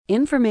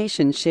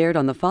Information shared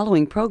on the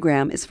following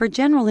program is for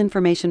general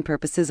information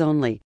purposes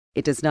only.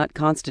 It does not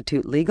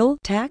constitute legal,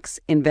 tax,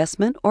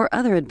 investment, or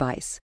other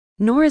advice,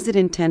 nor is it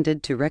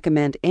intended to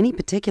recommend any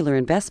particular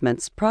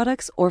investments,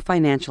 products, or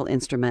financial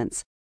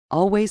instruments.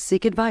 Always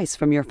seek advice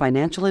from your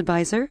financial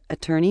advisor,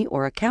 attorney,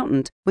 or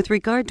accountant with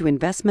regard to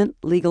investment,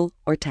 legal,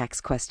 or tax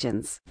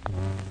questions.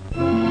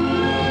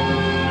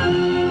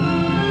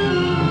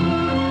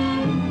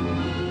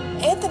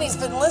 Anthony's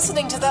been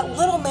listening to that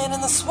little man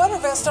in the sweater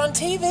vest on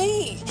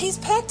TV. He's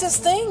packed his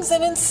things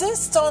and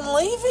insists on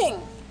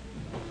leaving.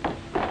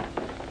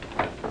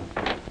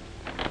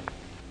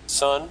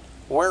 Son,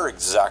 where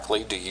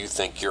exactly do you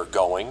think you're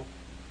going?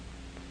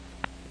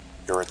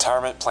 Your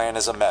retirement plan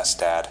is a mess,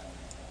 Dad.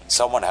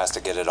 Someone has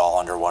to get it all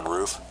under one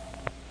roof.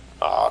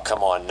 Aw,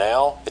 come on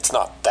now. It's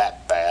not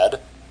that bad.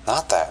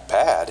 Not that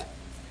bad.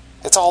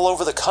 It's all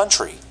over the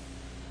country.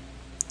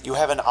 You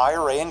have an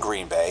IRA in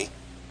Green Bay,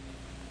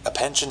 a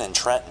pension in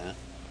Trenton,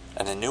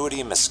 an annuity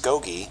in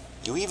Muskogee.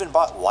 You even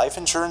bought life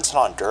insurance in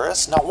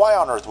Honduras? Now, why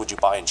on earth would you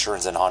buy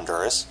insurance in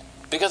Honduras?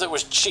 Because it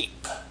was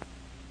cheap.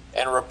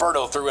 And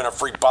Roberto threw in a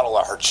free bottle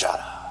of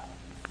horchata.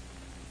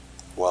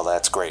 Well,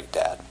 that's great,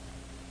 Dad.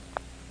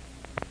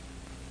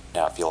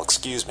 Now, if you'll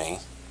excuse me,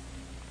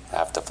 I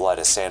have to fly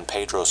to San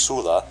Pedro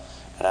Sula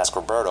and ask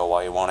Roberto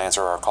why he won't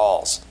answer our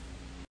calls.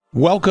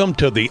 Welcome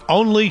to the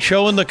only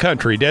show in the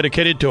country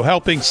dedicated to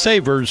helping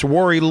savers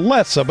worry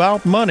less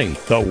about money,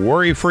 the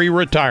Worry-Free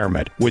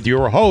Retirement, with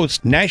your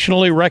host,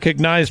 nationally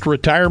recognized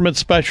retirement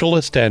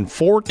specialist and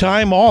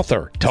four-time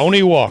author,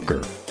 Tony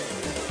Walker.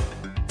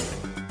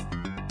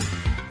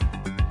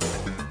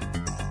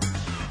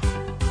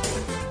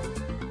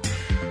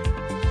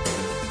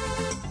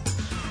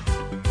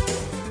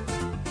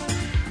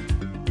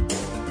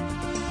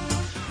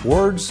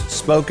 Words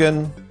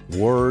spoken,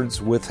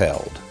 words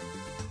withheld.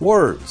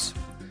 Words.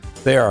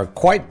 They are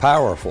quite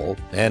powerful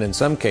and in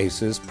some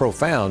cases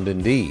profound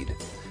indeed.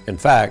 In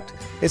fact,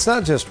 it's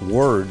not just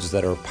words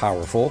that are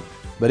powerful,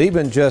 but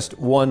even just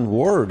one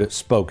word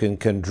spoken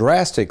can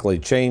drastically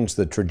change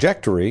the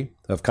trajectory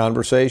of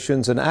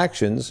conversations and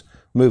actions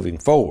moving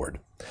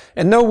forward.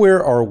 And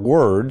nowhere are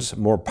words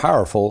more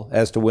powerful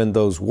as to when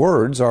those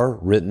words are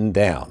written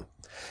down.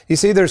 You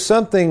see, there's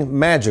something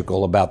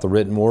magical about the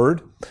written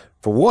word.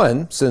 For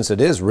one, since it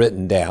is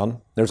written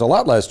down, there's a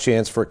lot less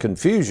chance for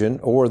confusion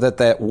or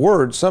that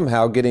word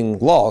somehow getting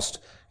lost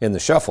in the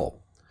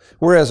shuffle.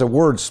 Whereas a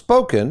word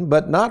spoken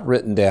but not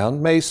written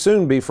down may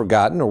soon be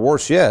forgotten, or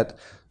worse yet,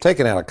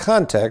 taken out of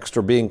context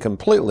or being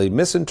completely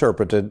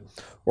misinterpreted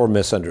or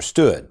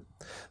misunderstood.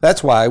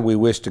 That's why we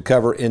wish to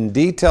cover in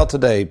detail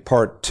today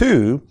part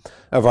 2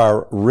 of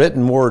our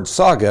written word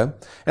saga,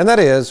 and that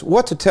is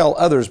what to tell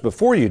others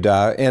before you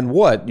die and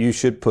what you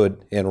should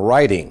put in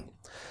writing.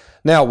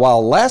 Now,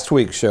 while last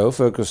week's show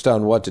focused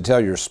on what to tell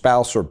your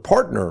spouse or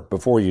partner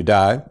before you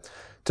die,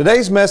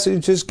 today's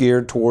message is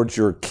geared towards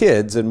your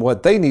kids and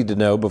what they need to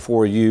know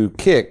before you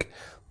kick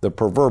the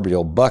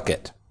proverbial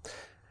bucket.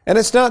 And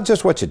it's not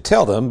just what you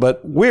tell them,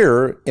 but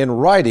where in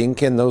writing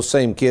can those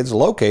same kids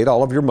locate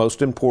all of your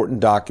most important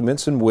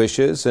documents and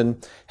wishes,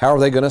 and how are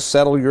they going to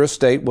settle your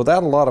estate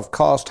without a lot of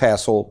cost,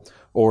 hassle,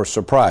 or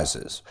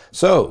surprises?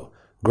 So,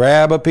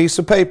 grab a piece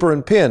of paper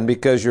and pen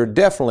because you're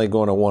definitely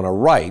going to want to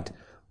write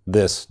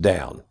this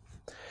down.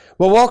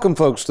 Well, welcome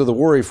folks to the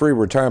Worry-Free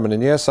Retirement,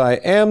 and yes, I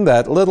am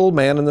that little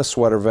man in the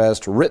sweater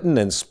vest, written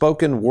and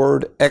spoken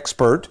word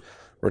expert,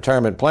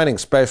 retirement planning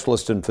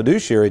specialist and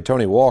fiduciary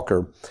Tony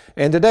Walker.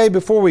 And today,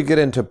 before we get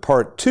into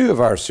part 2 of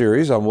our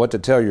series on what to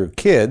tell your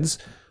kids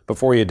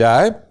before you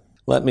die,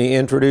 let me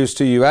introduce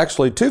to you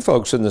actually 2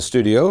 folks in the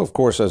studio. Of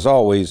course, as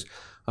always,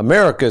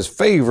 America's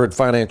favorite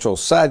financial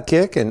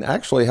sidekick and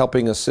actually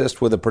helping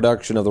assist with the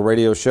production of the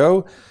radio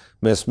show,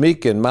 Miss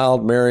Meek and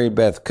Mild Mary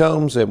Beth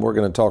Combs, and we're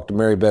going to talk to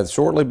Mary Beth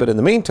shortly. But in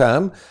the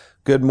meantime,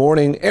 good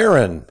morning,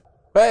 Aaron.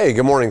 Hey,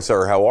 good morning,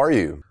 sir. How are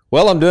you?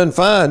 Well, I'm doing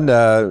fine.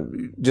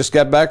 Just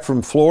got back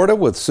from Florida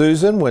with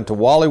Susan, went to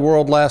Wally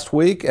World last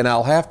week, and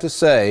I'll have to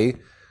say,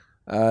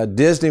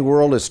 Disney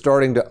World is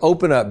starting to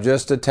open up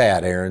just a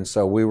tad, Aaron,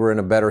 so we were in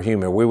a better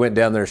humor. We went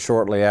down there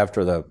shortly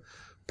after the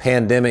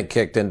pandemic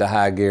kicked into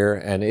high gear,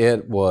 and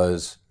it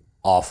was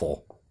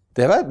awful.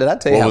 Did I tell you how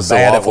bad it was? What was so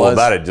awful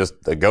about it? Just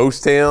a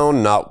ghost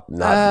town?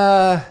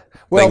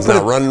 Things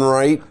not running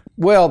right?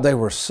 Well, they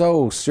were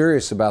so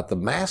serious about the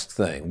mask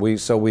thing. We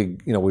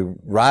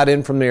ride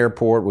in from the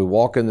airport. We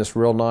walk in this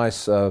real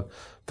nice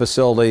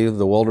facility,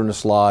 the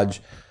Wilderness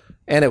Lodge,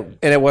 and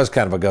it was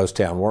kind of a ghost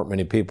town. Weren't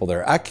many people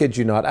there. I kid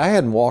you not. I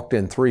hadn't walked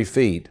in 3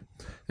 feet,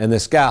 and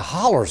this guy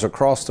hollers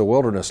across the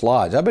Wilderness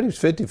Lodge. I bet he was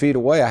 50 feet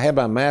away. I had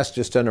my mask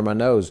just under my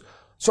nose.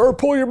 Sir,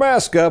 pull your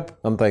mask up.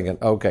 I'm thinking,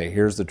 okay,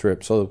 here's the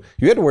trip. So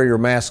you had to wear your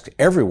mask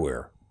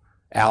everywhere.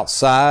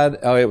 Outside,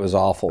 oh, it was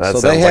awful. That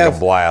sounds like a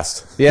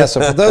blast. Yeah,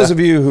 so for those of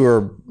you who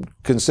are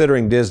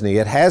considering Disney,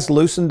 it has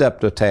loosened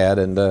up a tad,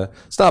 and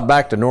it's not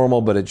back to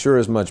normal, but it sure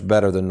is much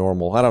better than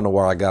normal. I don't know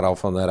where I got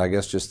off on that. I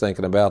guess just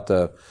thinking about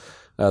the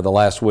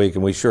last week,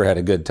 and we sure had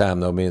a good time,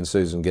 though, me and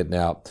Susan getting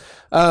out.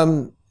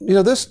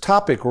 This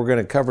topic we're going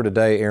to cover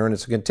today, Aaron,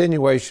 it's a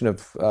continuation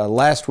of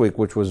last week,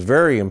 which was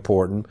very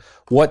important,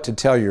 what to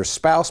tell your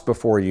spouse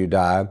before you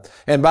die.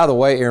 And by the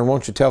way, Aaron,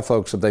 won't you tell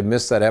folks if they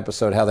missed that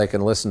episode how they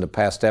can listen to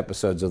past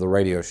episodes of the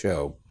radio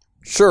show?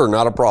 Sure,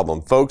 not a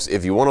problem. Folks,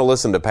 if you want to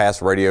listen to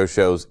past radio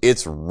shows,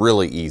 it's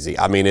really easy.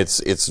 I mean,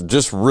 it's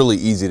just really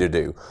easy to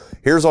do.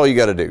 Here's all you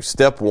got to do.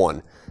 Step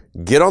 1,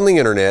 get on the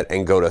internet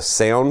and go to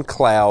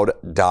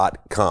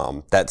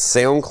soundcloud.com. That's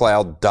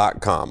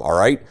soundcloud.com, all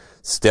right?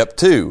 Step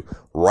 2,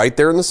 right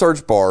there in the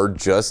search bar,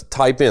 just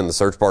type in, the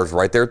search bar is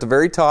right there at the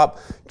very top,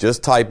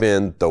 just type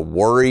in the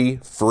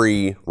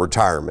Worry-Free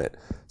Retirement.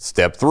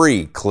 Step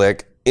 3,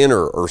 click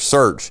enter or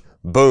search.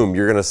 Boom,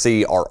 you're going to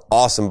see our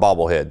awesome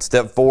bobblehead.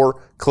 Step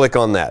 4, click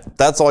on that.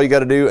 That's all you got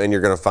to do, and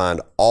you're going to find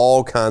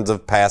all kinds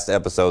of past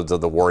episodes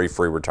of the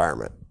Worry-Free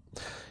Retirement.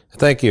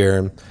 Thank you,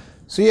 Aaron.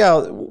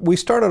 So we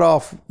started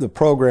off the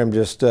program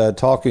just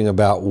talking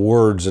about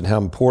words and how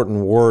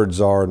important words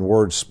are and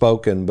words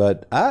spoken,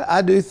 but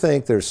I do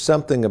think there's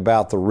something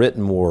about the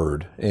written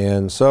word.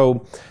 And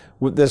so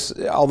with this,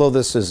 although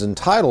this is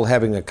entitled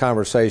Having a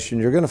Conversation,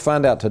 you're going to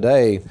find out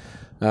today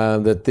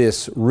that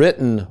this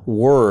written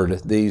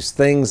word, these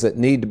things that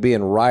need to be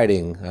in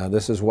writing,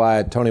 this is why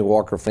at Tony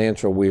Walker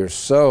Financial we are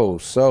so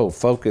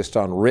focused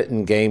on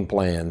written game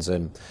plans.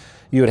 And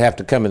you would have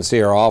to come and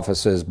see our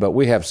offices, but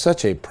we have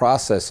such a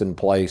process in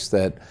place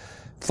that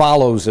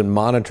follows and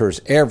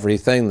monitors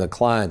everything the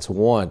clients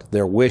want,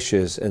 their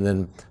wishes, and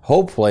then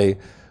hopefully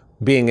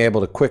being able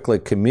to quickly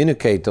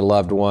communicate to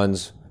loved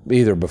ones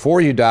either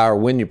before you die or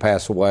when you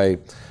pass away.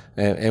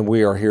 And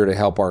we are here to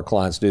help our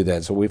clients do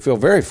that. So we feel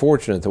very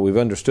fortunate that we've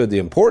understood the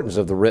importance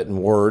of the written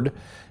word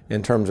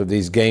in terms of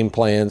these game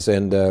plans.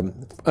 And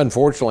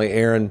unfortunately,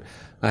 Aaron,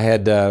 I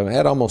had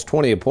almost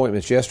 20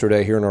 appointments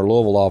yesterday here in our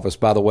Louisville office.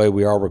 By the way,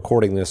 we are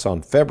recording this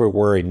on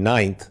February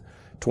 9th,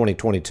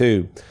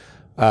 2022.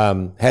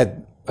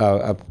 Had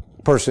a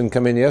person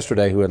come in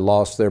yesterday who had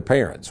lost their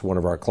parents, one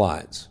of our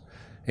clients.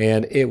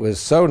 And it was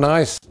so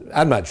nice.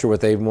 I'm not sure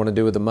what they even want to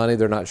do with the money.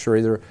 They're not sure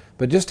either.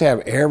 But just to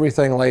have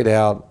everything laid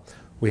out,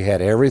 we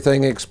had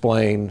everything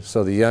explained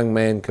so the young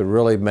man could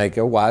really make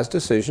a wise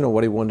decision on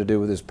what he wanted to do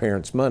with his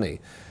parents' money.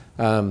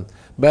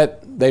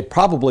 But they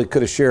probably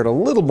could have shared a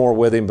little more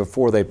with him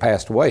before they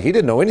passed away. He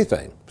didn't know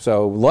anything.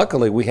 So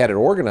luckily we had it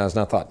organized,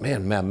 and I thought,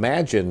 man,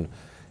 imagine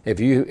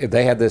if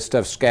they had this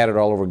stuff scattered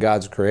all over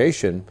God's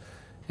creation,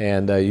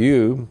 and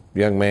you,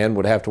 young man,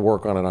 would have to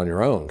work on it on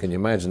your own. Can you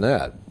imagine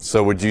that?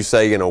 So would you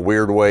say in a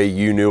weird way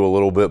you knew a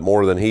little bit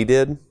more than he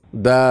did?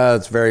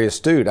 That's very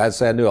astute. I'd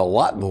say I knew a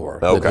lot more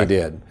than he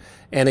did.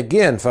 And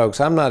again, folks,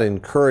 I'm not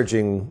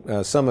encouraging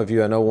some of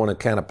you I know want to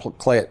kind of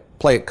play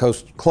it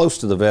close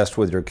to the vest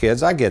with your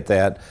kids. I get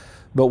that.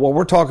 But what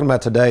we're talking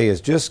about today is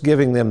just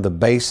giving them the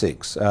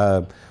basics.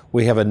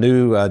 We have a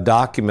new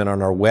document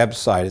on our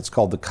website. It's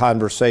called the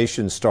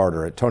Conversation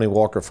Starter at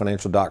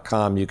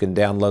TonyWalkerFinancial.com. You can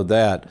download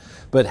that.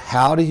 But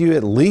how do you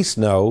at least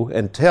know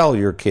and tell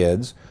your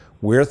kids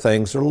where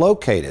things are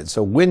located?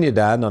 So when you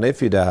die, not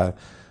if you die,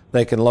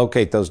 they can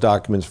locate those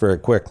documents very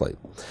quickly.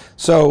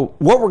 So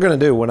what we're going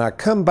to do when I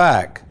come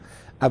back,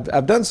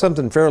 I've done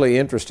something fairly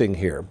interesting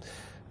here.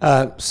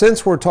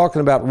 Since we're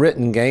talking about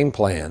written game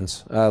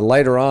plans,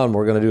 later on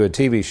we're going to do a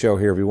TV show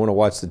here. If you want to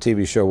watch the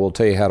TV show, we'll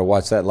tell you how to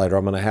watch that later.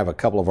 I'm going to have a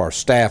couple of our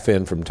staff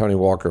in from Tony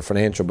Walker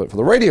Financial. But for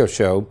the radio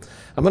show,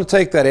 I'm going to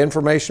take that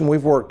information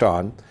we've worked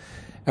on,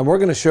 and we're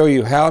going to show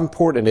you how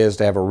important it is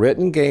to have a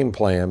written game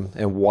plan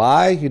and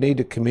why you need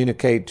to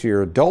communicate to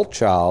your adult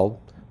child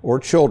or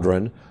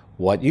children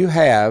what you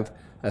have,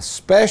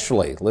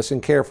 especially, listen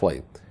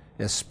carefully,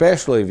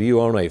 especially if you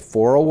own a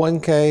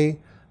 401k,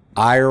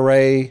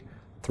 IRA,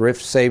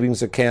 thrift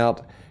savings account,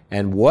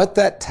 and what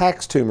that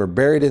tax tumor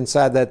buried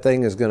inside that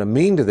thing is going to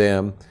mean to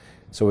them.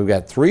 So we've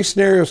got 3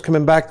 scenarios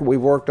coming back that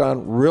we've worked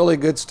on, really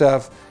good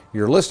stuff.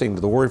 You're listening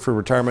to the Worry-Free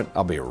Retirement.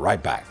 I'll be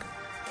right back.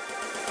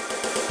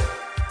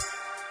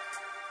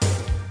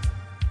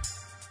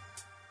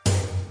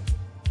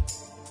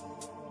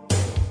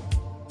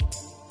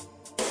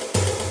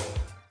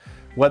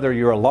 Whether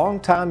you're a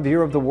long-time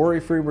viewer of the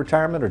Worry-Free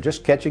Retirement or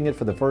just catching it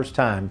for the first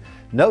time,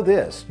 know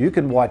this: you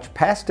can watch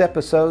past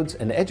episodes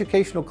and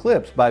educational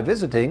clips by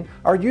visiting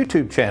our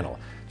YouTube channel.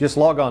 Just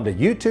log on to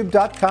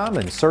youtube.com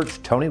and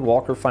search Tony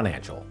Walker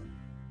Financial.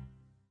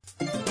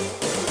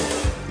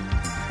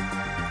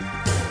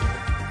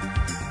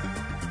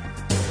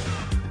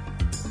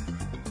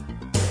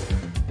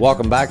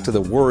 Welcome back to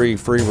the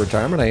Worry-Free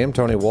Retirement. I am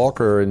Tony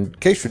Walker. In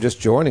case you're just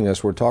joining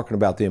us, we're talking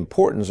about the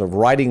importance of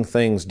writing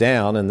things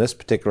down, and this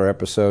particular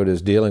episode is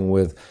dealing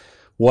with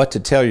what to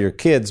tell your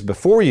kids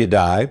before you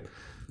die,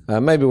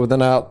 maybe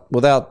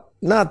without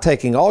not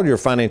taking all your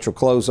financial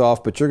clothes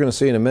off, but you're going to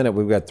see in a minute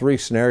we've got 3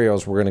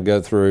 scenarios we're going to go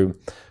through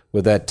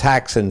with that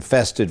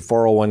tax-infested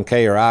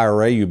 401k or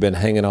IRA you've been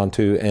hanging on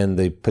to and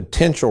the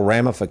potential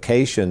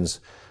ramifications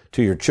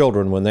to your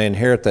children when they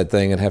inherit that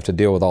thing and have to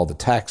deal with all the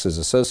taxes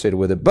associated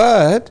with it.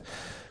 But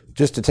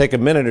just to take a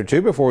minute or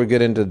two before we get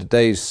into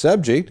today's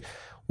subject,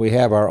 we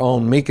have our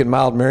own meek and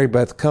mild Mary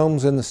Beth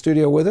Combs in the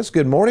studio with us.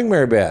 Good morning,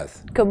 Mary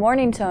Beth. Good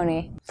morning,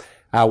 Tony.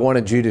 I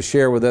wanted you to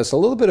share with us a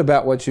little bit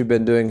about what you've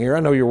been doing here. I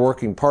know you're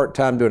working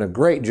part-time, doing a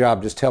great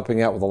job just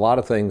helping out with a lot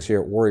of things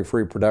here at Worry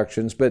Free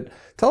Productions, but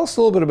tell us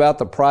a little bit about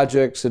the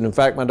projects, and in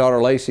fact, my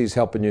daughter Lacey's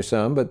helping you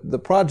some, but the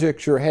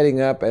projects you're heading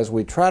up as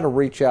we try to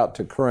reach out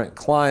to current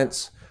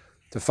clients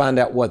to find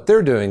out what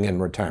they're doing in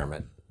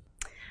retirement.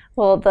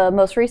 Well, the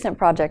most recent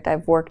project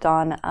I've worked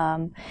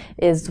on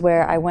is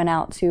where I went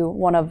out to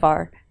one of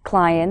our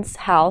clients'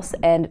 house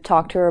and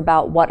talked to her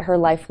about what her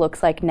life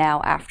looks like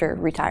now after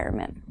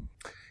retirement.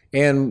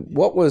 And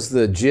what was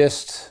the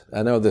gist?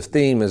 I know the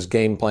theme is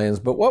game plans,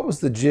 but what was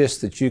the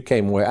gist that you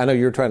came away? I know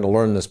you're trying to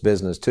learn this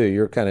business too.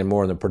 You're kind of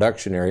more in the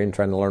production area and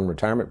trying to learn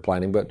retirement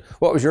planning, but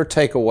what was your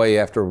takeaway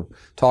after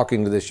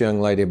talking to this young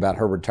lady about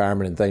her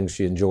retirement and things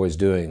she enjoys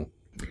doing?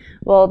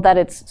 Well, that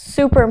it's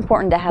super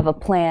important to have a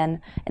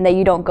plan and that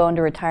you don't go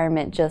into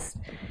retirement just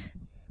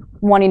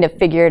wanting to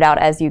figure it out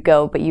as you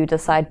go, but you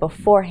decide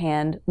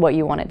beforehand what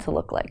you want it to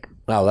look like.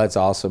 Oh, that's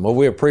awesome. Well,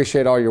 we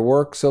appreciate all your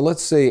work. So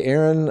let's see,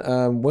 Aaron,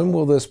 when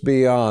will this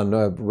be on?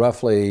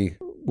 Roughly,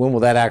 when will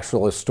that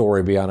actual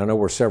story be on? I know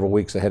we're several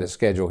weeks ahead of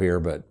schedule here,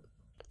 but...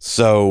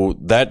 So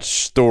that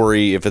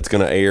story, if it's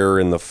going to air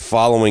in the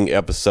following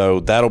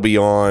episode, that'll be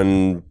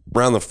on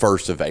around the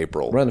 1st of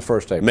April. Around the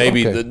 1st of April.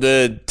 Maybe okay.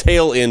 the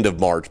tail end of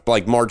March,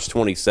 like March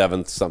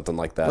 27th, something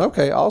like that.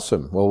 Okay,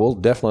 awesome. Well, we'll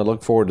definitely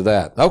look forward to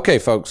that. Okay,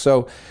 folks,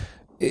 so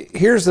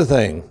here's the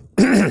thing.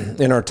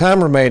 In our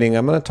time remaining,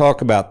 I'm going to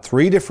talk about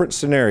 3 different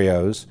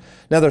scenarios.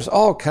 Now, there's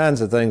all kinds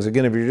of things.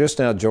 Again, if you're just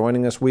now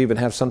joining us, we even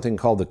have something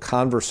called the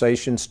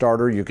Conversation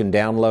Starter you can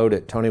download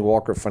at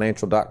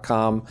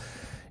TonyWalkerFinancial.com.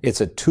 It's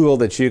a tool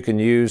that you can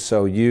use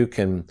so you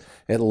can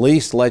at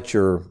least let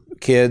your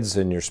kids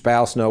and your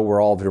spouse know where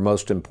all of your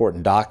most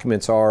important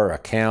documents are,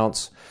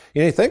 accounts.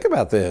 You know, you think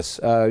about this.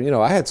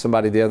 I had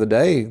somebody the other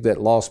day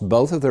that lost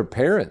both of their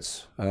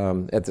parents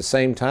at the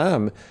same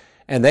time,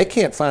 and they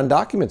can't find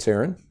documents,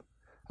 Aaron.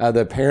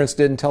 The parents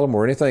didn't tell them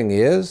where anything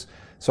is.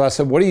 So I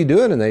said, what are you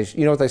doing? And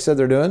you know what they said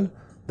they're doing?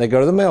 They go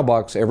to the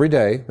mailbox every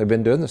day. They've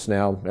been doing this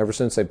now ever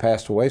since they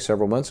passed away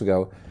several months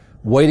ago,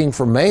 waiting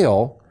for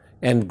mail.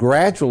 And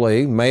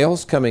gradually,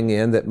 mail's coming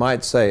in that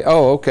might say,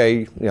 oh,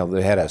 okay,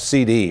 they had a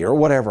CD or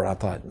whatever. And I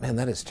thought, man,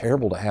 that is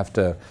terrible to have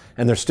to,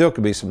 and there still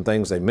could be some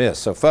things they miss.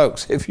 So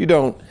folks, if you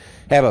don't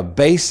have a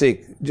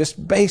basic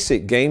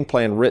game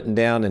plan written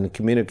down and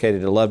communicated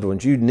to loved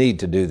ones, you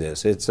need to do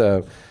this.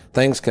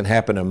 Things can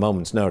happen at a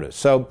moment's notice.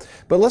 So,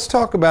 but let's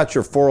talk about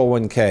your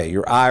 401k,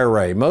 your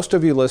IRA. Most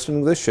of you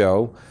listening to this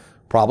show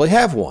probably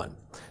have one.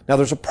 Now,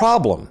 there's a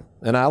problem,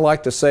 and I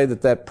like to say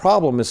that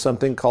problem is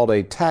something called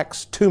a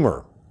tax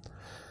tumor.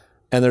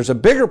 And there's a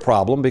bigger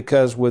problem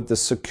because with the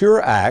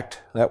Secure Act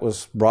that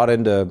was brought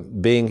into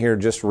being here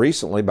just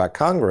recently by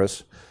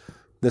Congress,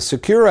 the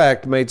Secure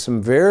Act made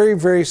some very,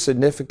 very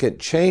significant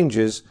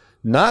changes,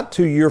 not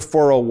to your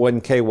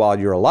 401k while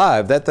you're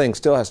alive. That thing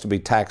still has to be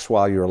taxed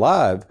while you're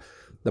alive.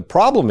 The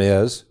problem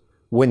is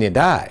when you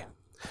die.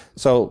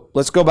 So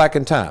let's go back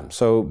in time.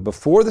 So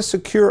before the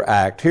Secure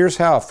Act, here's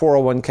how a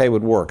 401k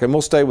would work. And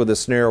we'll stay with the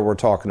scenario we're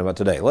talking about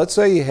today. Let's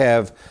say you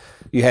had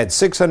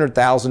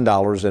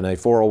 $600,000 in a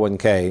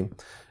 401k,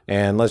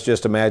 and let's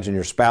just imagine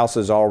your spouse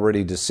is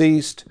already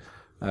deceased,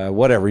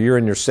 whatever, you're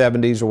in your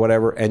 70s or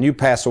whatever, and you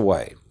pass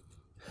away.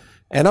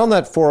 And on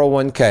that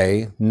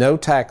 401k, no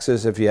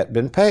taxes have yet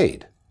been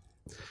paid.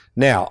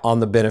 Now,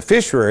 on the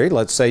beneficiary,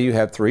 let's say you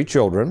have 3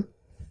 children.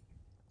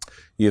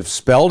 You've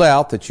spelled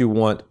out that you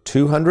want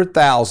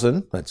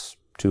 $200,000. That's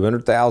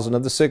 $200,000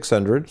 of the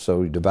 600.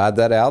 So you divide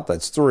that out.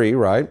 That's 3,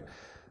 right?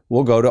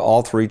 Will go to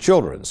all 3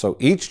 children. So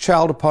each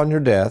child upon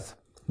your death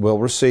will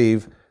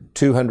receive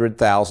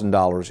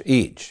 $200,000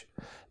 each.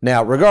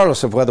 Now,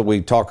 regardless of whether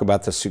we talk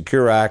about the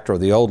Secure Act or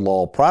the old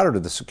law prior to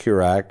the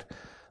Secure Act,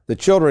 the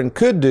children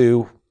could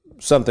do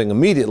something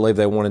immediately if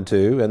they wanted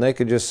to, and they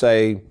could just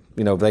say,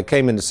 if they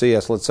came in to see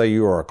us, let's say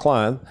you are a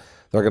client,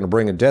 they're going to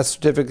bring a death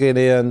certificate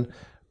in.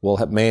 We'll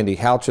have Mandy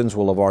Houchins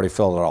will have already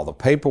filled out all the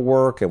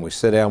paperwork, and we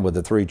sit down with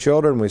the 3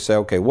 children, and we say,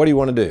 okay, what do you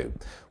want to do?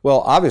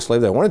 Well, obviously,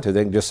 if they wanted to,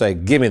 they can just say,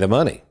 give me the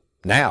money.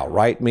 Now,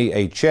 write me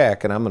a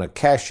check, and I'm going to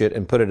cash it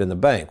and put it in the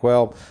bank.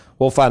 Well,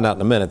 we'll find out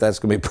in a minute. That's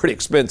going to be pretty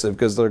expensive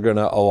because they're going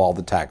to owe all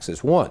the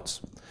taxes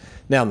once.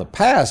 Now, in the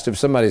past, if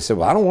somebody said,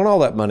 well, I don't want all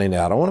that money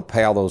now. I don't want to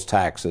pay all those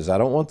taxes. I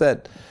don't want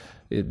that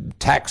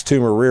tax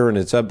tumor rearing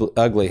its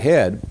ugly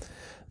head.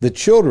 The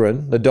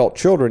adult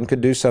children could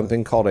do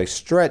something called a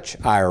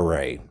stretch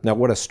IRA. Now,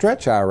 what a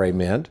stretch IRA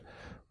meant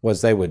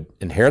was they would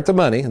inherit the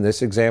money. In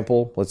this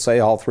example, let's say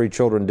all 3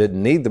 children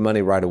didn't need the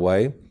money right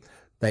away.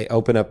 They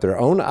open up their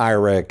own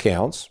IRA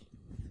accounts,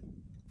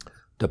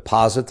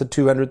 deposit the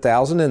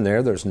 $200,000 in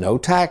there. There's no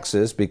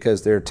taxes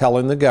because they're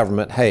telling the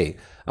government, hey,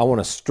 I want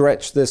to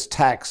stretch this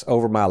tax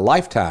over my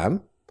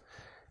lifetime.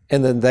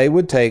 And then they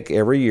would take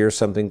every year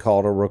something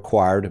called a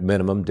required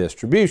minimum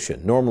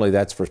distribution. Normally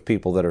that's for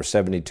people that are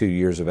 72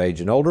 years of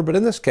age and older, but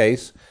in this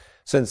case,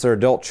 since they're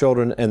adult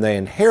children and they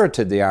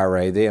inherited the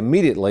IRA, they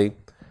immediately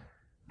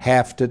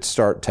have to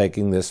start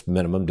taking this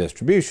minimum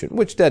distribution,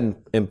 which doesn't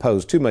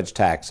impose too much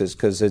taxes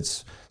because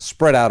it's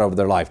spread out over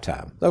their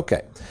lifetime.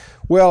 Okay,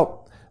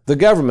 well, The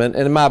government,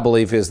 and my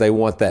belief is they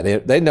want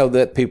that. They know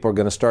that people are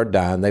going to start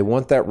dying. They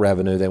want that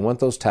revenue. They want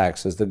those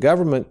taxes. The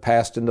government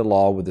passed into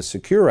law with the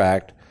Secure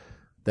Act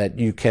that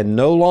you can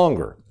no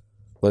longer,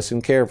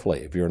 listen carefully,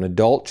 if you're an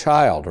adult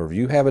child or if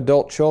you have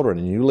adult children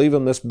and you leave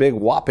them this big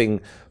whopping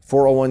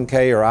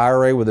 401k or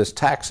IRA with this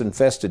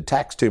tax-infested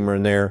tax tumor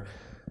in there,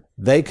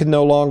 they can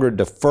no longer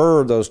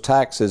defer those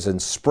taxes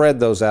and spread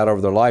those out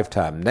over their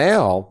lifetime.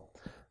 Now,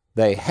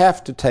 they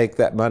have to take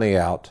that money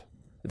out.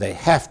 They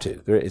have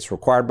to. It's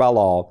required by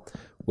law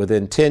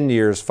within 10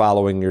 years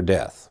following your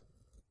death.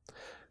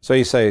 So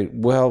you say,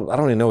 well, I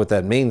don't even know what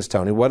that means,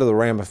 Tony. What are the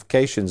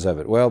ramifications of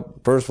it? Well,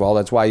 first of all,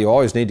 that's why you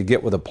always need to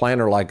get with a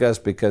planner like us,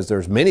 because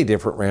there's many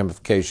different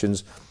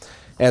ramifications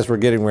as we're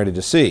getting ready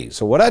to see.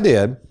 So what I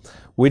did,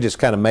 we just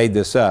kind of made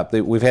this up.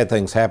 We've had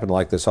things happen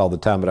like this all the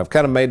time, but I've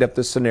kind of made up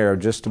this scenario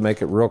just to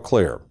make it real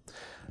clear.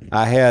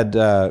 I had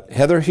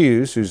Heather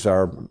Hughes, who's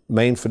our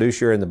main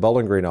fiduciary in the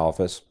Bowling Green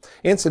office.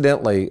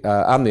 Incidentally,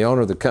 I'm the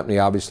owner of the company,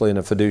 obviously, and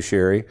a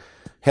fiduciary.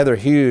 Heather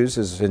Hughes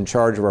is in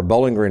charge of our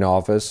Bowling Green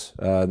office,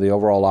 the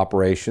overall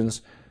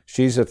operations.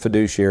 She's a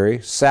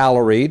fiduciary,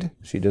 salaried.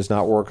 She does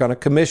not work on a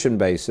commission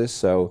basis,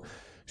 so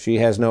she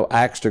has no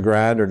axe to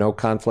grind or no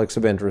conflicts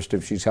of interest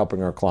if she's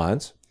helping our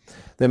clients.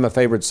 Then my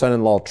favorite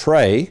son-in-law,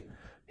 Trey.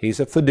 He's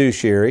a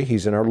fiduciary.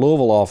 He's in our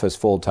Louisville office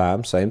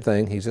full-time. Same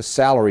thing. He's a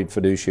salaried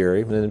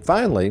fiduciary. And then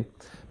finally,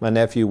 my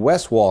nephew,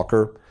 Wes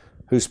Walker,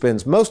 who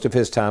spends most of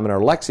his time in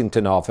our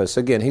Lexington office.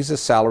 Again, he's a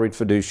salaried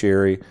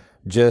fiduciary,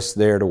 just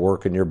there to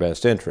work in your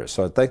best interest.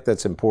 So I think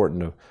that's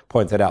important to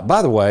point that out.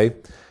 By the way,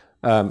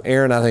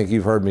 Aaron, I think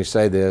you've heard me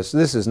say this.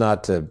 This is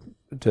not to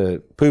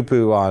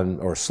poo-poo on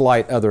or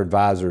slight other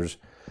advisors,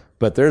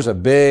 but there's a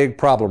big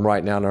problem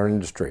right now in our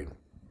industry.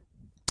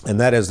 And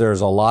that is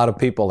there's a lot of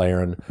people,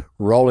 Aaron,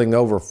 rolling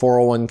over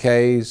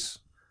 401ks,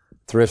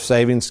 thrift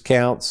savings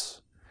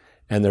accounts,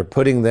 and they're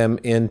putting them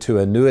into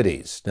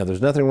annuities. Now,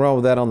 there's nothing wrong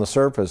with that on the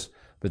surface,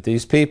 but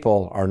these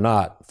people are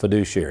not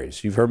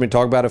fiduciaries. You've heard me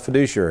talk about a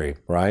fiduciary,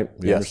 right?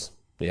 Yes.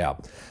 Yeah.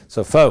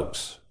 So,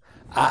 folks,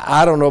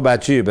 I don't know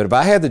about you, but if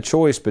I had the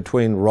choice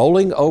between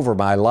rolling over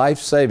my life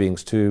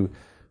savings to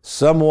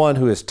someone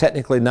who is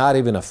technically not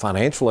even a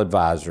financial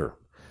advisor,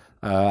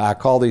 I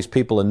call these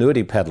people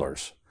annuity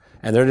peddlers.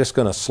 And they're just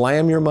going to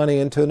slam your money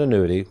into an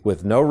annuity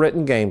with no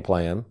written game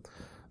plan.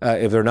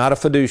 If they're not a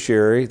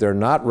fiduciary, they're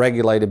not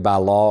regulated by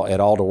law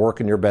at all to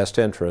work in your best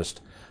interest.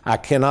 I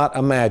cannot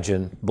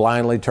imagine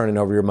blindly turning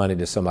over your money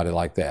to somebody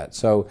like that.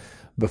 So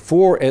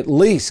before, at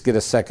least get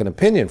a second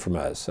opinion from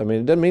us. I mean,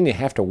 it doesn't mean you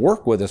have to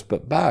work with us,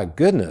 but by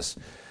goodness,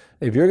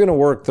 if you're going to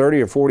work 30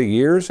 or 40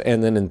 years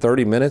and then in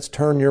 30 minutes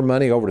turn your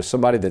money over to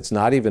somebody that's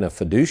not even a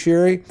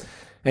fiduciary,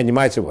 and you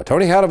might say, well,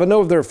 Tony, how do I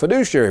know if they're a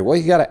fiduciary? Well,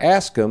 you got to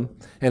ask them.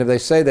 And if they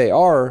say they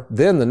are,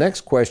 then the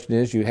next question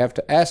is you have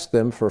to ask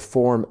them for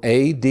Form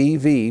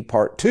ADV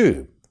Part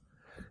 2.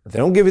 If they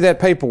don't give you that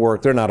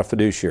paperwork, they're not a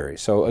fiduciary.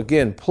 So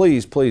again,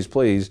 please, please,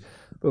 please,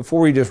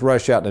 before you just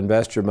rush out and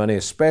invest your money,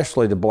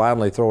 especially to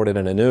blindly throw it in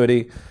an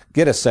annuity,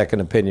 get a second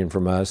opinion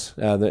from us.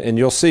 And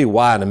you'll see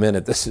why in a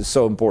minute this is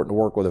so important to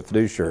work with a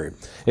fiduciary.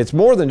 It's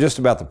more than just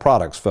about the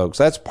products, folks.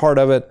 That's part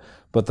of it.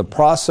 But the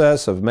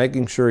process of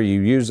making sure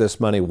you use this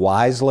money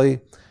wisely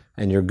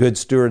and you're good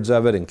stewards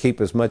of it and keep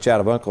as much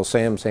out of Uncle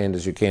Sam's hand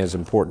as you can is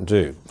important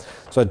too.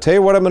 So I'll tell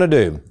you what I'm going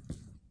to do.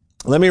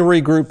 Let me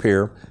regroup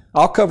here.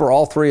 I'll cover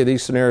all three of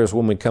these scenarios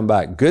when we come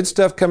back. Good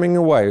stuff coming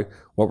your way.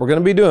 What we're going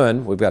to be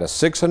doing, we've got a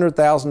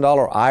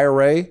 $600,000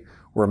 IRA.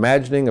 We're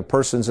imagining a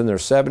person's in their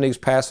 70s,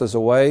 passes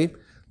away,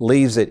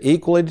 leaves it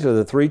equally to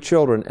the three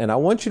children. And I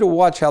want you to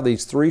watch how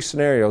these three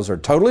scenarios are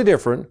totally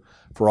different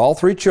for all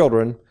three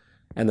children,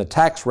 and the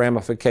tax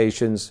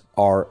ramifications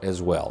are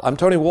as well. I'm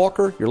Tony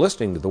Walker. You're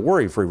listening to The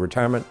Worry-Free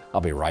Retirement.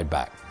 I'll be right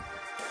back.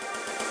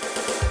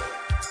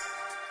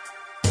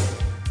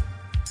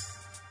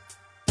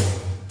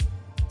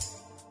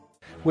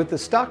 With the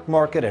stock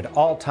market at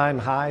all-time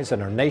highs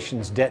and our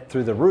nation's debt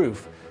through the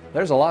roof,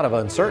 there's a lot of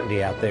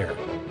uncertainty out there.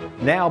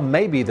 Now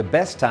may be the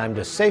best time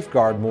to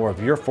safeguard more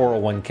of your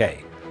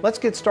 401k. Let's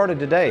get started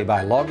today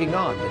by logging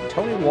on to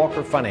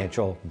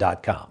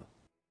TonyWalkerFinancial.com.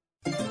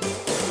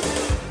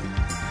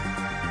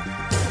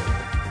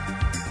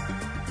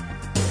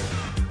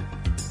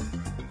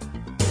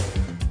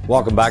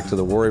 Welcome back to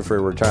the Worry-Free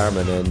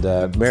Retirement.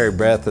 And Mary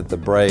Beth at the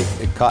break,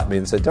 it caught me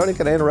and said, Tony,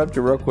 can I interrupt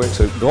you real quick?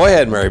 So go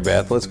ahead, Mary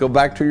Beth. Let's go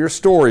back to your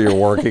story you're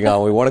working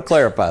on. We want to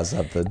clarify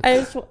something.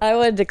 I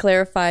wanted to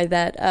clarify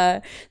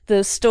that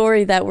the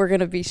story that we're going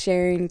to be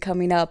sharing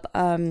coming up,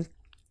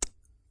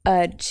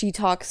 she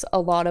talks a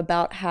lot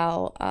about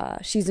how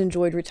she's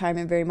enjoyed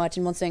retirement very much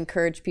and wants to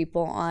encourage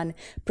people on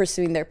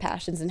pursuing their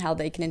passions and how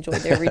they can enjoy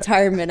their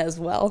retirement as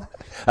well.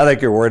 I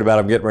think you're worried about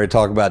I'm getting ready to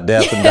talk about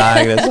death and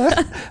dying.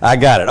 I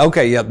got it.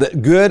 Okay, yeah,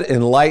 good,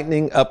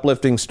 enlightening,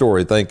 uplifting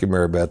story. Thank you,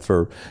 Mary Beth,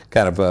 for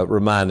kind of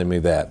reminding me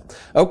that.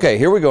 Okay,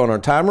 here we go. In our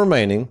time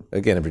remaining,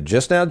 again, if you're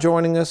just now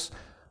joining us,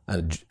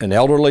 an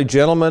elderly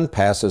gentleman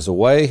passes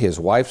away. His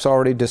wife's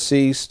already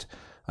deceased.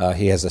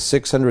 He has a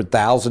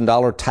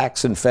 $600,000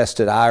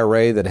 tax-infested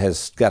IRA that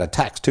has got a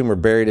tax tumor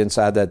buried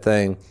inside that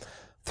thing.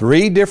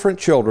 3 different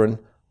children,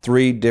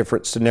 3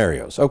 different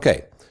scenarios.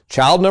 Okay,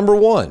 child number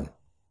 1,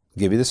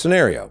 give you the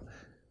scenario.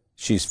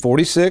 She's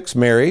 46,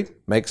 married,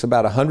 makes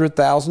about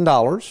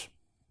 $100,000,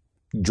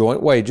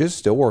 joint wages,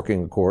 still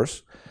working, of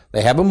course.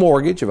 They have a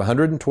mortgage of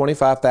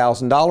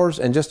 $125,000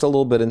 and just a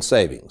little bit in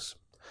savings.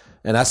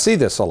 And I see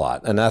this a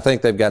lot, and I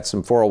think they've got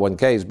some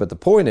 401ks, but the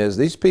point is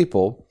these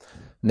people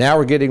now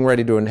are getting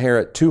ready to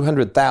inherit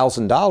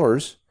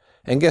 $200,000,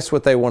 and guess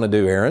what they want to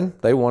do, Aaron?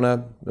 They want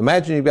to,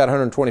 imagine you've got a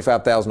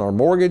 $125,000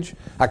 mortgage.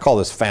 I call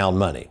this found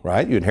money,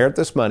 right? You inherit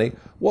this money.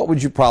 What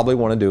would you probably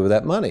want to do with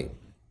that money?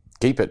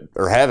 Keep it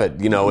or have it,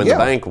 in the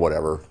bank,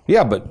 whatever.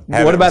 Yeah, but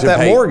what about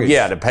that mortgage?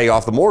 Yeah, to pay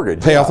off the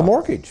mortgage. Pay off the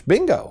mortgage.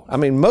 Bingo. I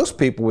mean, most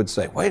people would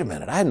say, wait a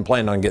minute, I hadn't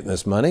planned on getting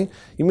this money.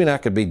 You mean I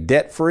could be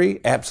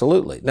debt-free?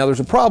 Absolutely. Now, there's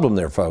a problem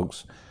there,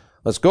 folks.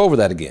 Let's go over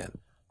that again.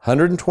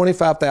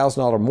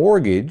 $125,000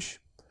 mortgage,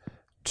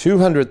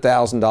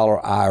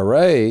 $200,000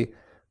 IRA,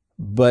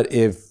 but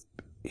if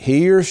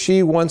he or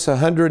she wants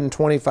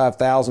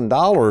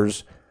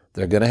 $125,000,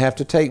 they're going to have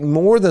to take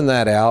more than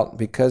that out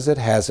because it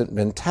hasn't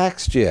been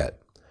taxed yet.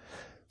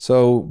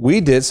 So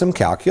we did some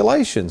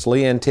calculations.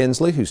 Leanne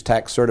Tinsley, who's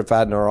tax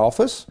certified in our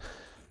office,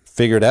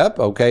 figured up,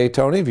 okay,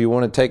 Tony, if you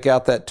want to take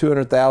out that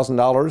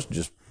 $200,000,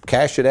 just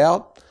cash it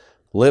out,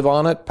 live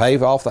on it, pay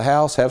off the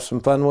house, have some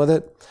fun with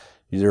it.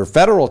 Your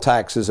federal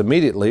taxes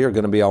immediately are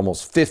going to be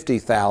almost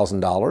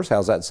 $50,000.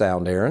 How's that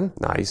sound, Aaron?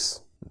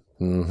 Nice.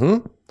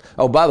 Mm-hmm.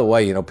 Oh, by the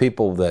way,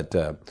 people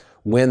that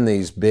win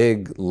these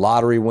big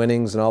lottery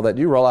winnings and all that,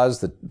 do you realize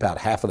that about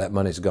half of that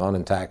money's gone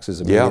in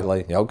taxes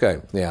immediately? Yeah. Okay,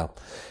 yeah.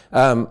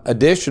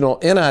 Additional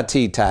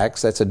NIT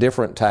tax, that's a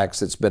different tax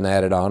that's been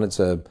added on. It's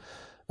a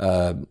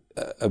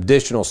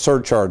additional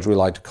surcharge, we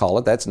like to call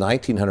it. That's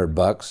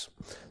 $1,900.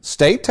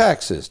 State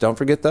taxes, don't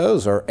forget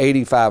those, are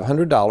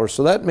 $8,500.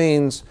 So that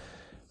means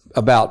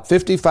about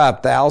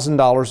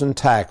 $55,000 in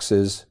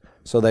taxes.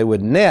 So they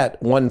would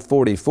net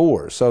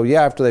 $144,000. So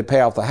yeah, after they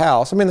pay off the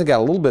house, they got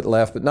a little bit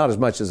left, but not as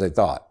much as they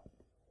thought.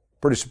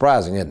 Pretty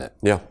surprising, isn't it?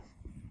 Yeah.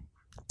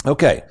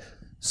 Okay.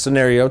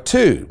 Scenario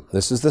 2.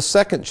 This is the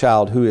second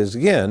child who is,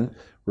 again,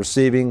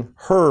 receiving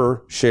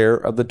her share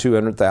of the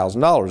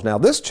 $200,000. Now,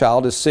 this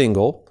child is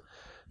single,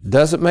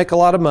 doesn't make a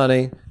lot of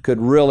money,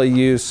 could really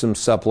use some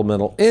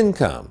supplemental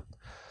income.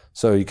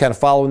 So you kind of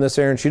following this,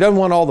 Aaron? She doesn't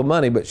want all the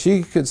money, but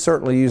she could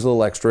certainly use a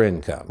little extra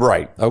income.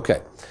 Right.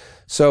 Okay.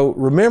 So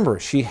remember,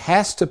 she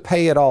has to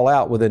pay it all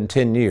out within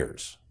 10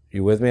 years.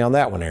 You with me on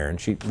that one, Aaron?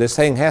 This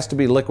thing has to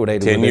be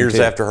liquidated 10 years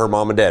after her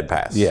mom and dad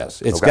pass. Yes.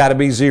 It's got to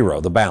be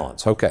zero, the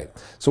balance. Okay.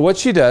 So what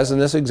she does in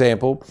this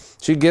example,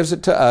 she gives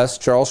it to us,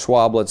 Charles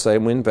Schwab, let's say,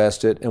 and we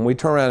invest it, and we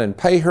turn around and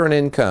pay her an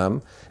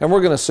income, and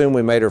we're going to assume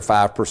we made her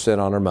 5%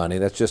 on her money.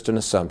 That's just an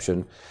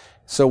assumption.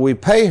 So we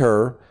pay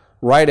her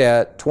right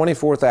at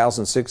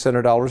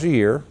 $24,600 a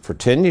year for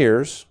 10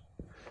 years,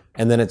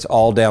 and then it's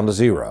all down to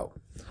zero.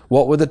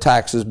 What would the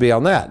taxes be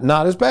on that?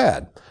 Not as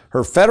bad.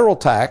 Her federal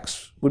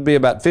tax would be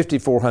about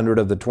 $5,400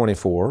 of the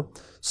 $24,000.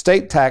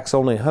 State tax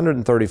only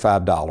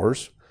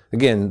 $135.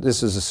 Again,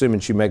 this is assuming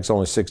she makes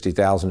only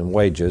 $60,000 in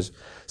wages.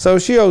 So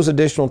she owes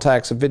additional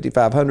tax of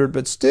 $5,500,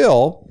 but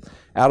still,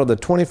 out of the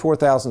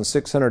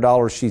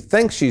 $24,600 she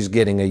thinks she's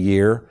getting a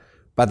year,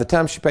 by the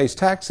time she pays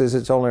taxes,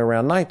 it's only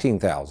around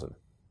 $19,000.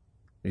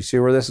 You see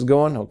where this is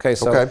going? Okay,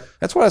 so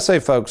That's what I say,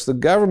 folks. The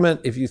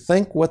government, if you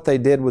think what they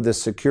did with the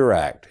Secure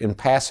Act in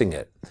passing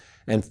it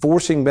and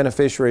forcing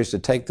beneficiaries to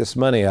take this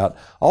money out,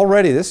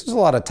 already this is a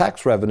lot of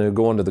tax revenue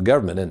going to the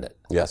government, isn't it?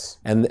 Yes.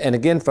 And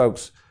again,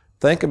 folks,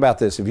 think about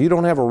this. If you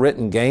don't have a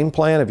written game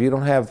plan, if you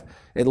don't have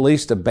at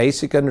least a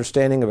basic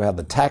understanding of how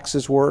the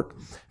taxes work,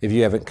 if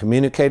you haven't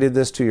communicated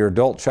this to your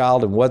adult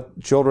child and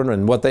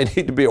what they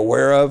need to be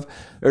aware of,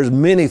 there's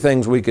many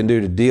things we can do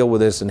to deal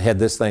with this and head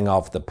this thing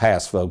off the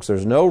pass, folks.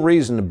 There's no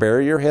reason to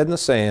bury your head in the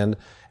sand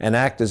and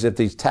act as if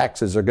these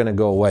taxes are going to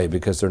go away,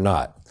 because they're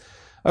not.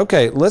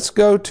 Okay, let's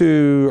go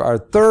to our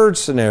third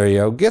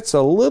scenario. Gets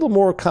a little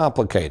more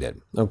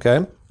complicated,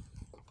 okay?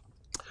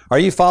 Are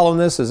you following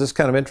this? Is this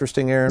kind of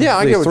interesting, Aaron? Yeah,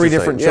 I get what you're saying. 3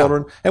 different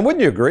children. Yeah. And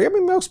wouldn't you agree?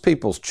 Most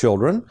people's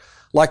children,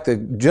 like the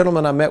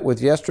gentleman I met with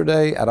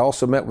yesterday, I'd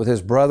also met with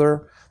his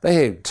brother.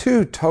 They had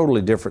 2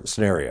 totally different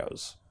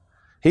scenarios.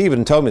 He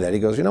even told me that. He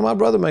goes, my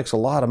brother makes a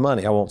lot of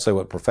money. I won't say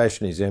what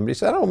profession he's in, but he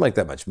said, I don't make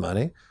that much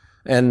money.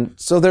 And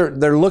so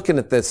they're looking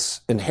at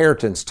this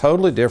inheritance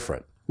totally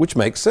different, which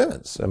makes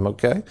sense.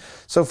 Okay.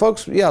 So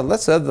folks,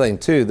 that's the other thing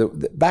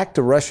too. Back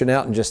to rushing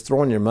out and just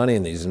throwing your money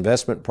in these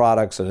investment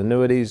products and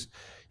annuities.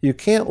 You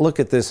can't look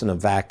at this in a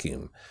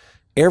vacuum.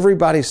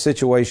 Everybody's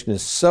situation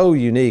is so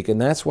unique,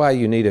 and that's why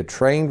you need a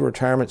trained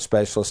retirement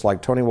specialist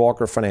like Tony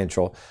Walker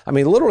Financial.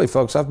 Literally,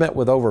 folks, I've met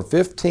with over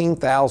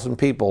 15,000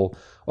 people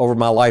over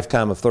my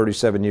lifetime of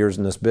 37 years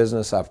in this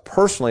business. I've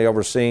personally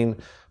overseen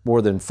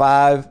more than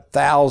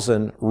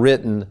 5,000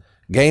 written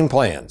game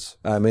plans.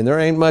 There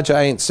ain't much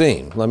I ain't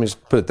seen. Let me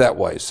put it that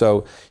way.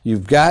 So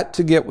you've got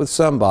to get with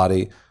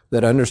somebody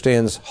that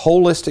understands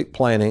holistic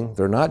planning.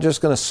 They're not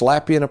just going to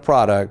slap you in a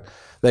product.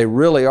 They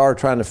really are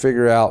trying to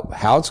figure out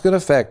how it's going to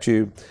affect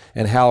you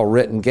and how a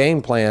written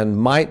game plan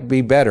might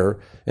be better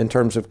in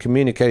terms of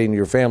communicating to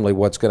your family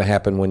what's going to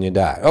happen when you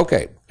die.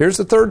 Okay, here's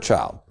the third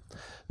child.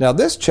 Now,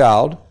 this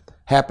child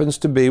happens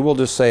to be, we'll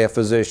just say, a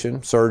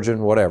physician,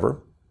 surgeon,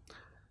 whatever.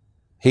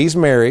 He's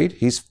married.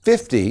 He's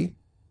 50.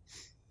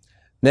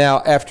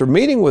 Now, after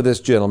meeting with this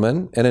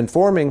gentleman and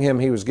informing him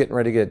he was getting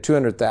ready to get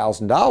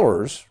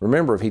 $200,000,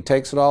 remember, if he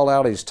takes it all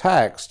out, he's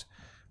taxed.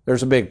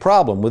 There's a big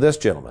problem with this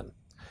gentleman.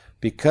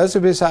 Because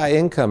of his high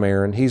income,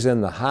 Aaron, he's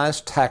in the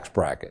highest tax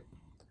bracket.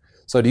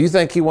 So do you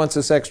think he wants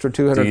this extra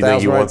 $200,000? Do you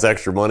think he wants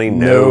extra money?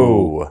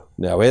 No,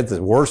 it's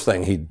the worst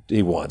thing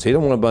he wants. He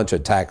don't want a bunch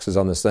of taxes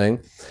on this thing.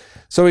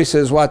 So he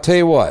says, well, I tell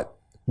you what,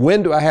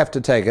 when do I have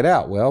to take it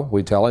out? Well,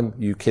 we tell him,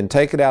 you can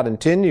take it out in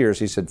 10 years.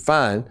 He said,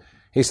 fine.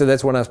 He said,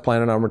 that's when I was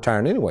planning on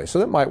retiring anyway. So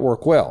that might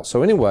work well.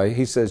 So anyway,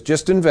 he says,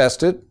 just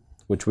invest it,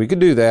 which we could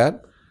do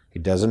that. He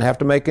doesn't have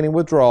to make any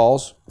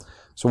withdrawals.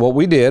 So what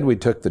we did, we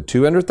took the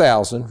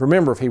 $200,000.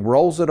 Remember, if he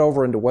rolls it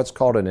over into what's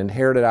called an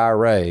inherited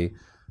IRA,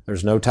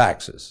 there's no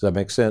taxes. Does that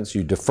make sense?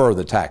 You defer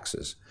the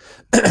taxes.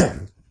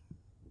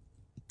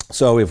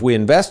 So if we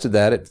invested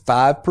that at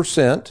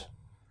 5%,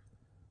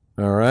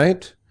 all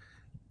right,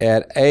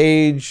 at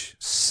age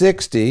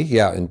 60,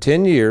 in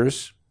 10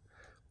 years,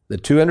 the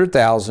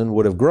 $200,000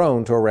 would have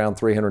grown to around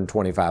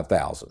 $325,000.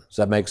 Does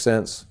that make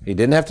sense? He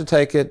didn't have to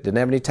take it, didn't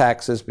have any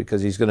taxes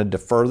because he's going to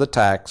defer the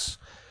tax.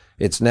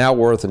 It's now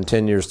worth in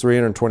 10 years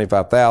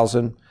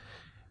 $325,000.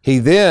 He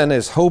then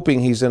is hoping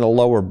he's in a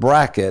lower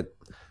bracket.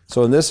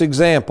 So in this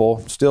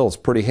example, still it's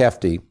pretty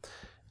hefty.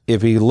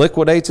 If he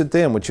liquidates it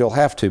then, which he'll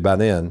have to by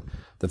then,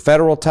 the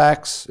federal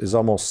tax is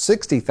almost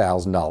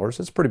 $60,000.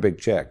 It's a pretty big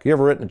check. You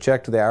ever written a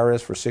check to the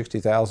IRS for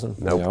 $60,000?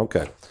 Nope. Yeah,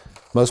 okay.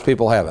 Most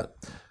people haven't.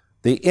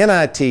 The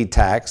NIT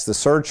tax, the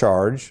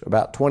surcharge,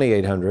 about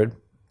 $2,800.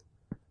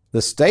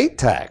 The state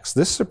tax,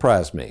 this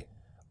surprised me,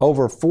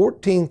 over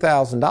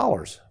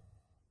 $14,000.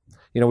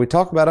 We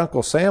talk about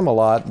Uncle Sam a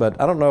lot, but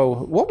I don't know,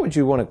 what would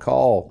you want to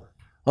call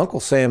Uncle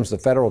Sam's the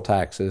federal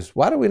taxes?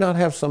 Why do we not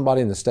have somebody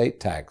in the state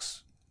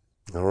tax?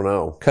 I don't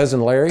know.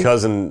 Cousin Larry?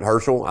 Cousin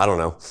Herschel? I don't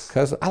know.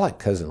 I like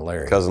Cousin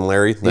Larry. Cousin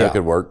Larry? That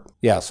could work.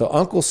 Yeah, so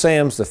Uncle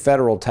Sam's the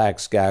federal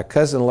tax guy.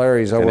 Cousin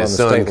Larry's over on the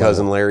state level. And his son,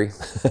 Cousin Larry.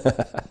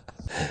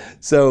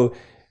 So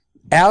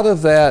out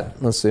of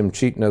that, let's see, some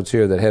cheat notes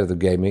here that Heather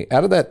gave me.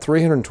 Out of that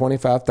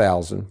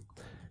 $325,000,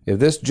 if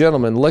this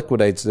gentleman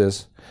liquidates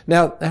this,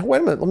 now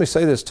wait a minute, let me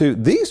say this too.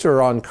 These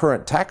are on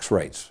current tax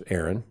rates,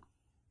 Aaron.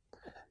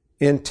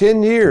 In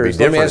 10 years,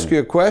 let me ask you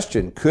a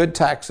question. Could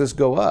taxes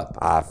go up?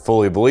 I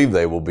fully believe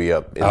they will be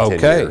up in 10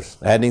 years.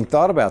 I hadn't even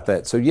thought about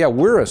that. So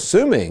we're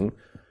assuming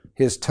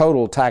his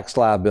total tax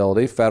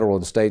liability, federal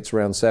and state's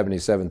around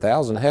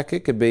 $77,000. Heck,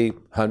 it could be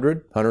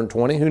 100,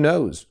 120, who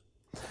knows?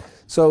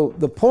 So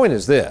the point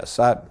is this.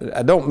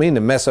 I don't mean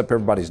to mess up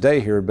everybody's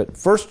day here, but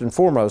first and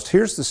foremost,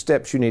 here's the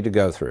steps you need to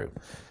go through.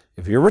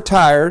 If you're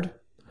retired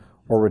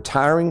or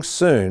retiring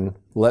soon,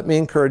 let me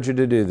encourage you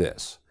to do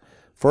this.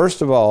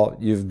 First of all,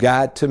 you've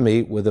got to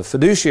meet with a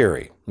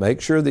fiduciary. Make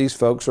sure these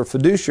folks are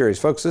fiduciaries.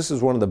 Folks, this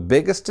is one of the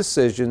biggest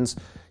decisions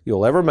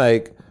you'll ever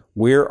make.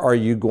 Where are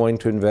you going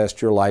to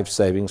invest your life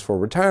savings for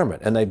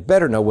retirement? And they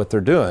better know what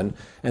they're doing.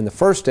 And the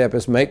first step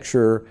is make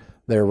sure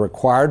they're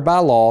required by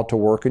law to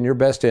work in your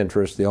best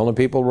interest. The only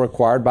people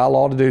required by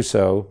law to do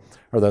so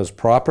are those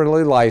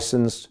properly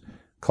licensed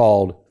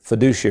called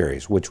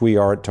fiduciaries, which we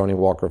are at Tony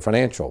Walker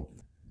Financial.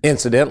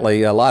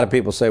 Incidentally, a lot of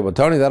people say, well,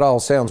 Tony, that all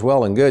sounds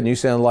well and good, and you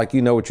sound like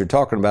you know what you're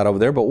talking about over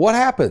there, but what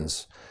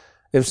happens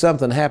if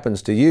something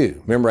happens to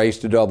you? Remember, I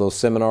used to do all those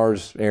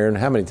seminars, Aaron.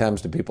 How many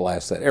times do people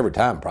ask that? Every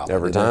time, probably.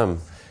 Every time.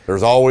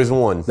 There's always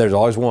one. There's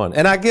always one.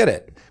 And I get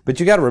it. But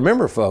you got to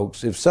remember,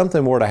 folks, if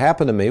something were to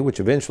happen to me, which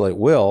eventually it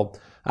will,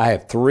 I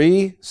have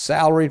 3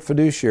 salaried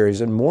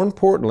fiduciaries, and more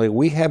importantly,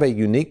 we have a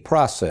unique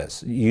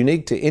process,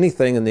 unique to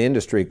anything in the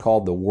industry,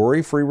 called the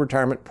Worry-Free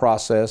Retirement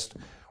Process.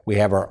 We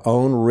have our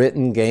own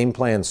written game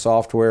plan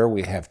software.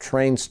 We have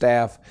trained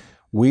staff.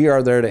 We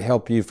are there to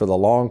help you for the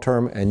long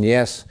term, and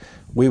yes,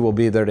 we will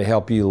be there to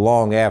help you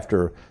long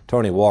after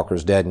Tony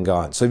Walker's dead and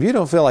gone. So if you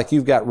don't feel like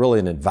you've got really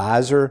an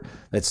advisor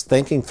that's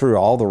thinking through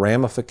all the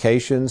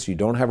ramifications, you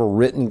don't have a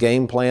written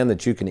game plan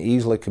that you can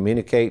easily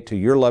communicate to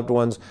your loved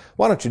ones,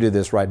 why don't you do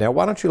this right now?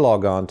 Why don't you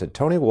log on to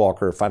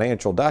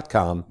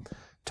TonyWalkerFinancial.com,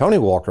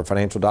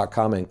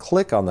 TonyWalkerFinancial.com, and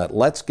click on that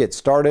Let's Get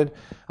Started.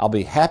 I'll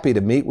be happy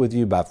to meet with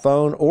you by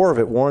phone, or if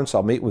it warrants,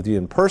 I'll meet with you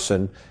in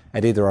person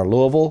at either our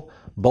Louisville,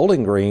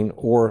 Bowling Green,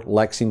 or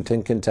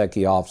Lexington,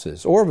 Kentucky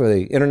offices. Or if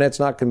the internet's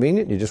not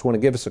convenient, you just want to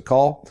give us a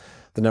call,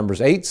 the number's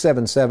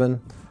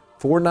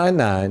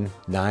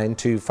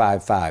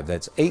 877-499-9255.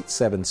 That's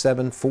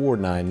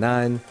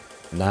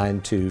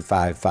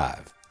 877-499-9255.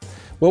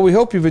 Well, we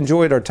hope you've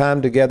enjoyed our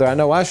time together. I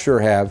know I sure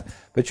have.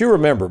 But you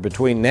remember,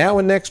 between now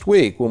and next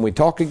week, when we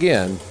talk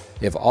again,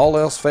 if all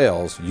else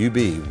fails, you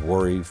be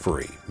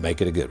worry-free.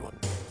 Make it a good one.